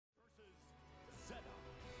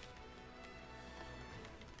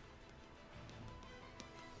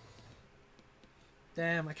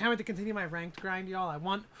Damn, I can't wait to continue my ranked grind, y'all. I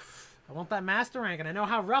want that master rank, and I know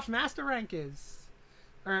how rough master rank is.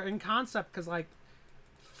 Or in concept, because, like,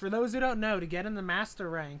 for those who don't know, to get in the master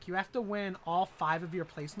rank, you have to win all 5 of your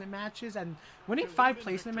placement matches, and winning 5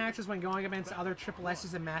 placement matches when going against other triple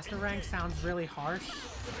S's in master rank sounds really harsh.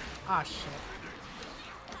 Ah, shit.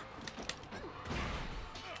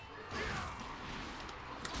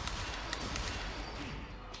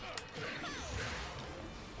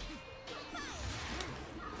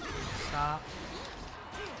 Stop.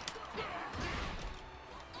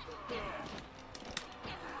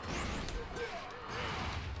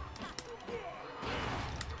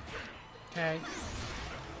 Okay.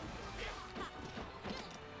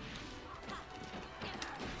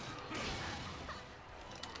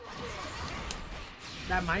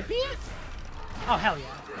 That might be it? Oh, hell yeah.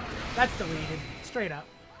 That's deleted. Straight up.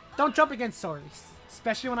 Don't jump against Soriz.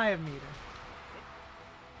 Especially when I have meter.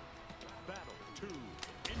 Battle 2.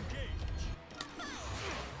 Engage.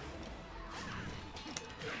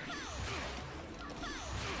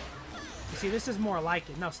 You see, this is more like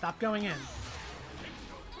it. No, stop going in.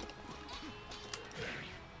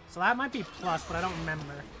 So that might be plus, but I don't remember.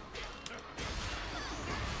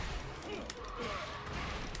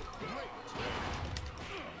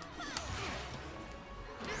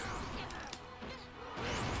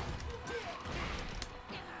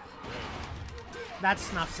 That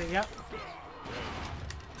snuffs it, yep.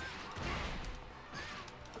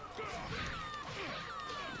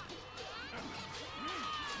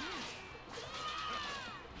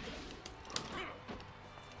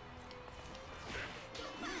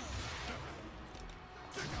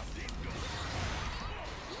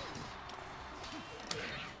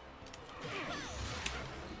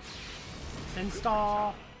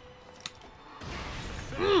 Install.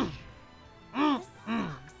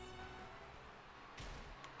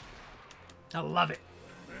 I love it.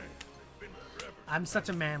 I'm such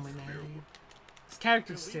a manly man, dude. This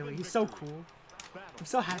character's silly. He's so cool. I'm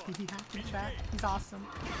so happy he happy, chat. He's awesome.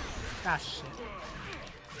 Ah, shit.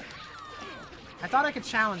 I thought I could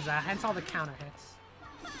challenge that, hence all the counter hits.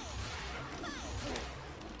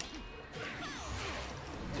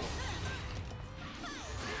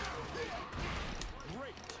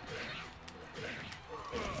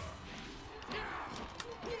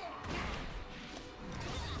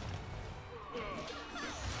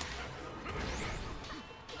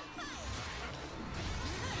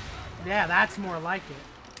 Yeah, that's more like it.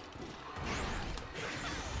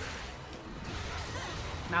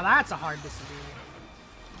 Now that's a hard disagree.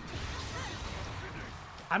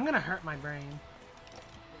 I'm gonna hurt my brain.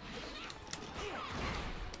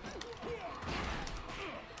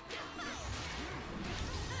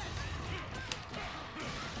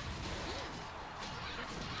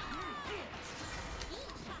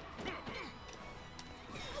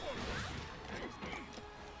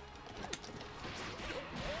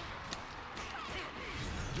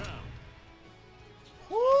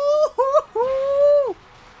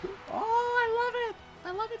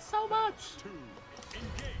 So much.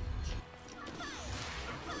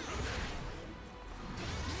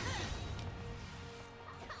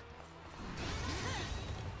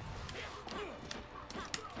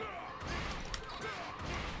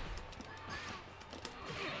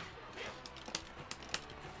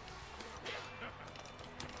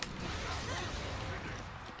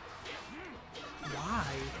 Why?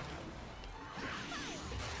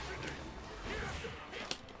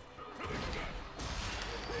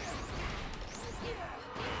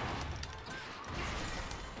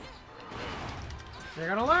 They're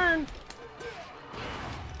gonna learn.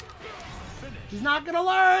 He's not gonna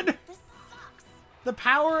learn. The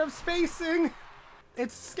power of spacing.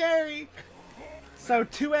 It's scary. So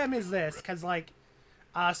 2M is this, because like,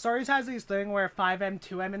 Soriz has these thing where 5M,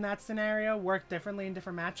 2M in that scenario work differently in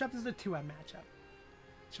different matchups. This is a 2M matchup.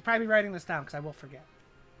 Should probably be writing this down because I will forget.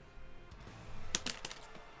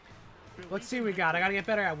 Let's see what we got. I gotta get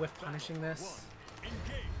better at whiff punishing this.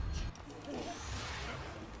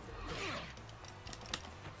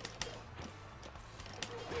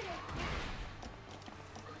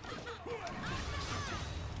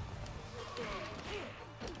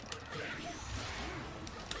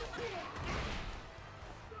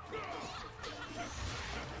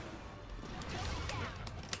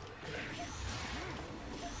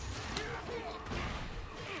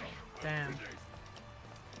 Damn.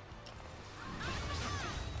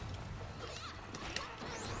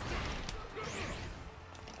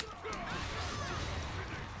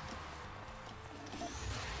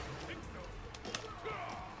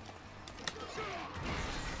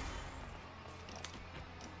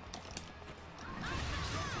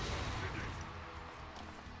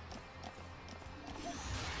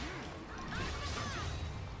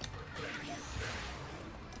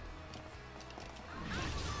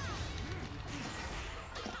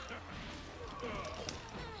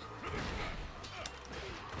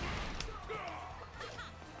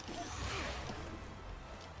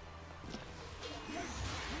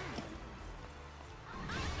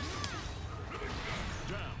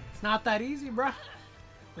 It's not that easy, bruh.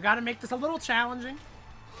 We gotta make this a little challenging.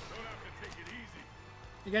 Don't have to take it easy.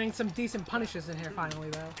 You're getting some decent punishes in here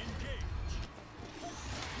finally, though.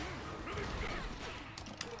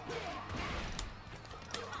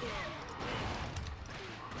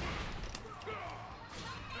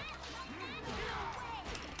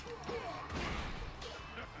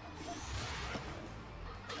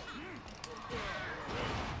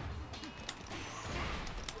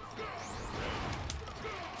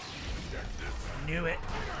 Knew it.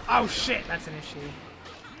 Oh shit, that's an issue.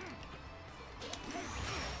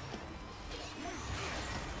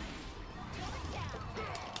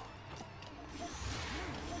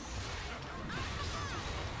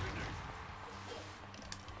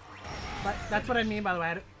 But that's what I mean, by the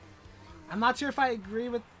way. I'm not sure if I agree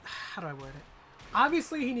with... How do I word it?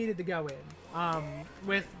 Obviously, he needed to go in.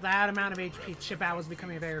 With that amount of HP, chip out was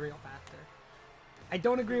becoming a very real factor. I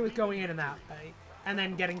don't agree with going in that way. And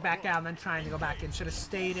then getting back out and then trying to go back in. Should have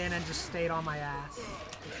stayed in and just stayed on my ass.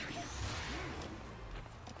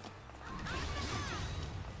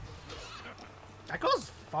 That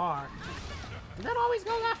goes far. Did that always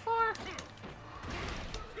go that far?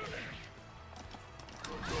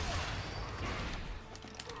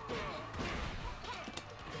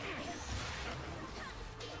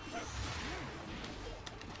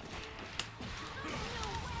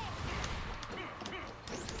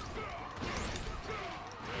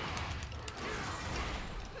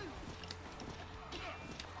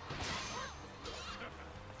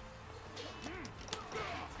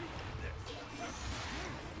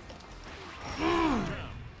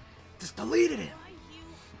 Just deleted it.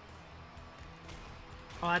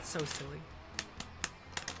 Oh, that's so silly.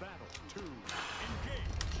 Battle 2. Engage.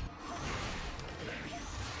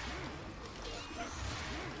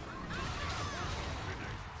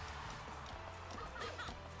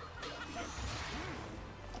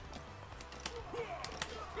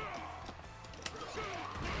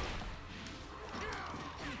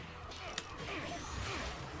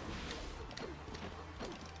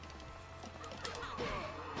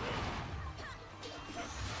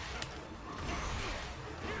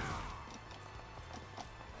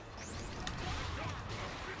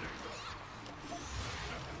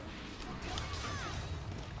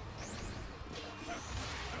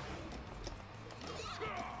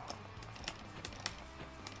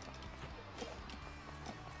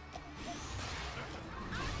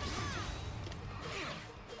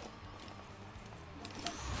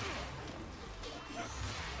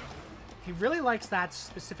 He really likes that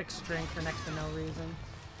specific string for next to no reason.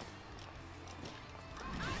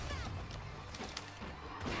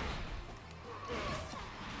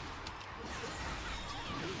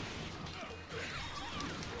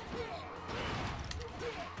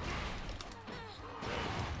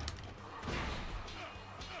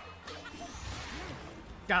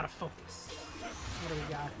 Gotta focus. What do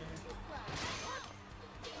we got here?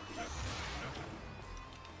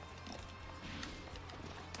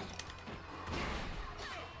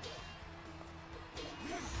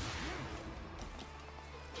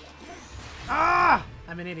 Ah!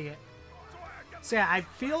 I'm an idiot. So yeah, I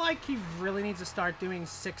feel like he really needs to start doing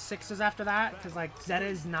 6/6s after that, because like Zeta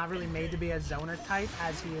is not really made to be a zoner type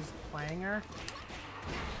as he is playing her.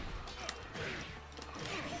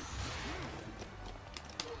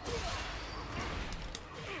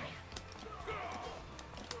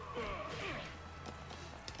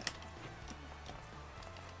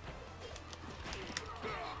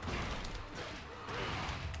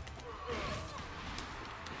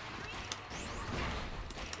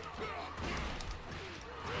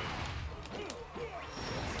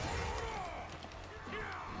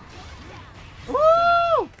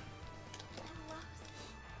 Woo!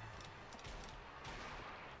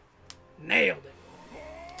 Nailed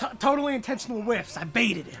it. Totally intentional whiffs. I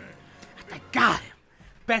baited him. I got him.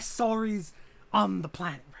 Best Soriz on the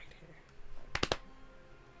planet right here.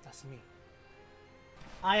 That's me.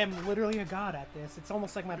 I am literally a god at this. It's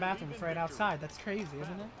almost like my bathroom's right outside. That's crazy,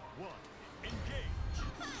 isn't it? 1. Engage.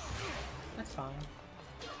 That's fine.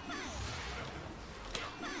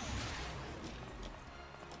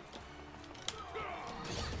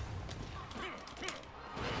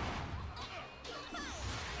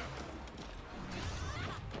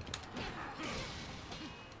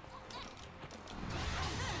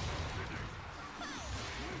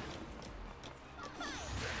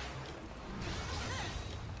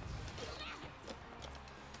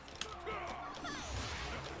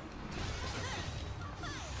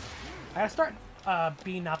 I gotta start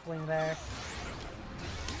B-knuckling there.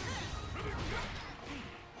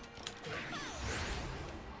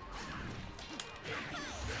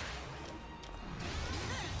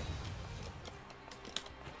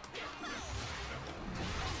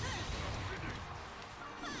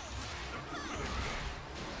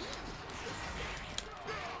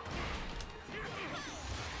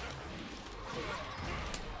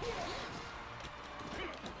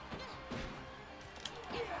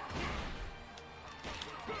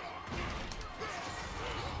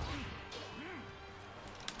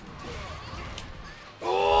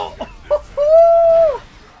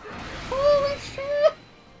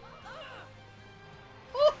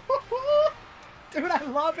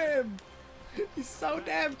 him! He's so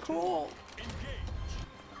damn cool!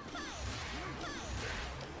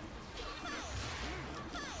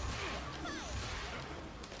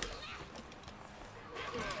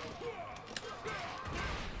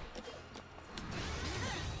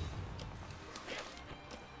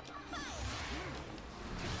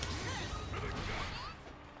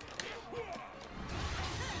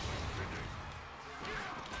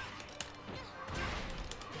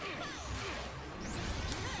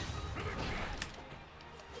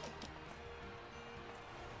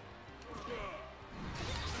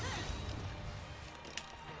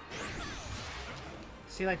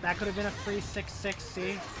 See, like, that could have been a free 6-6,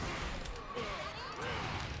 see?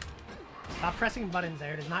 Stop pressing buttons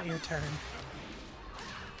there. It is not your turn.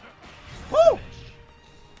 Woo!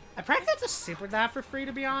 I probably could have just supered that for free,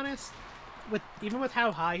 to be honest. Even with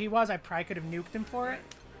how high he was, I probably could have nuked him for it.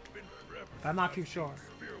 But I'm not too sure.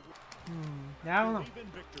 Yeah, I don't know.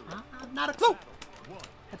 Not a clue!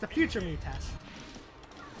 That's a future me test.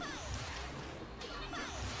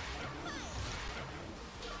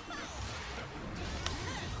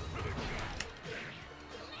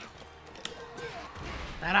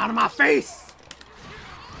 That out of my face!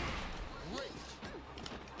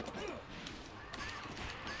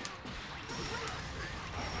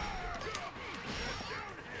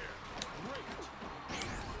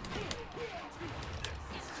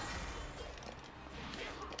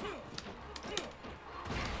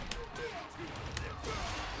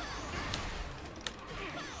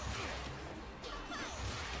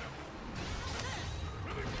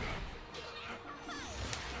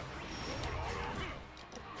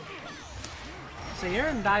 So you're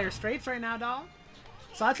in dire straits right now, dog.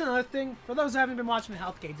 So that's another thing. For those who haven't been watching the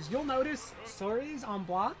health gauges, you'll notice Soriz on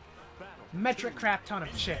block. Metric crap ton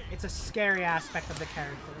of shit. It's a scary aspect of the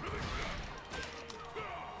character.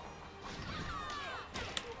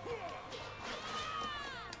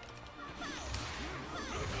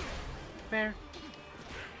 Fair.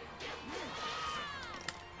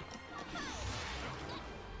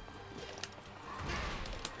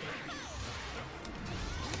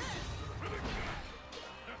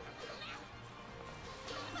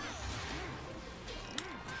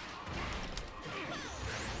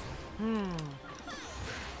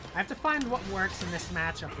 I have to find what works in this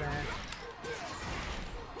matchup there.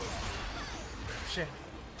 Shit.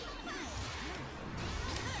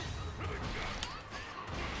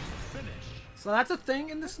 So that's the thing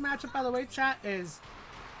in this matchup, by the way, chat, is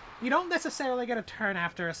you don't necessarily get a turn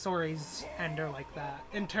after a Soriz ender like that.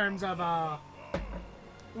 In terms of,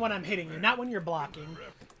 when I'm hitting you. Not when you're blocking.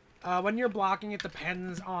 When you're blocking, it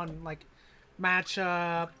depends on, like,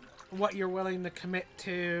 matchup, what you're willing to commit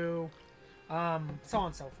to, so on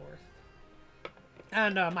and so forth.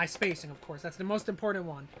 And my spacing, of course. That's the most important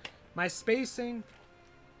one. My spacing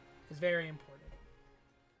is very important.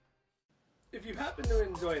 If you happen to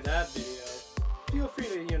enjoy that video, feel free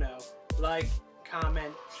to, you know, like,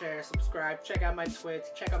 comment, share, subscribe, check out my Twitch,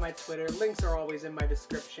 check out my Twitter. Links are always in my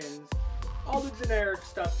descriptions. All the generic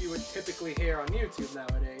stuff you would typically hear on YouTube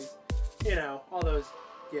nowadays. You know, all those,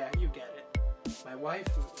 yeah, you get it. My wife,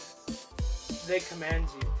 they command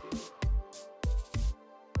you to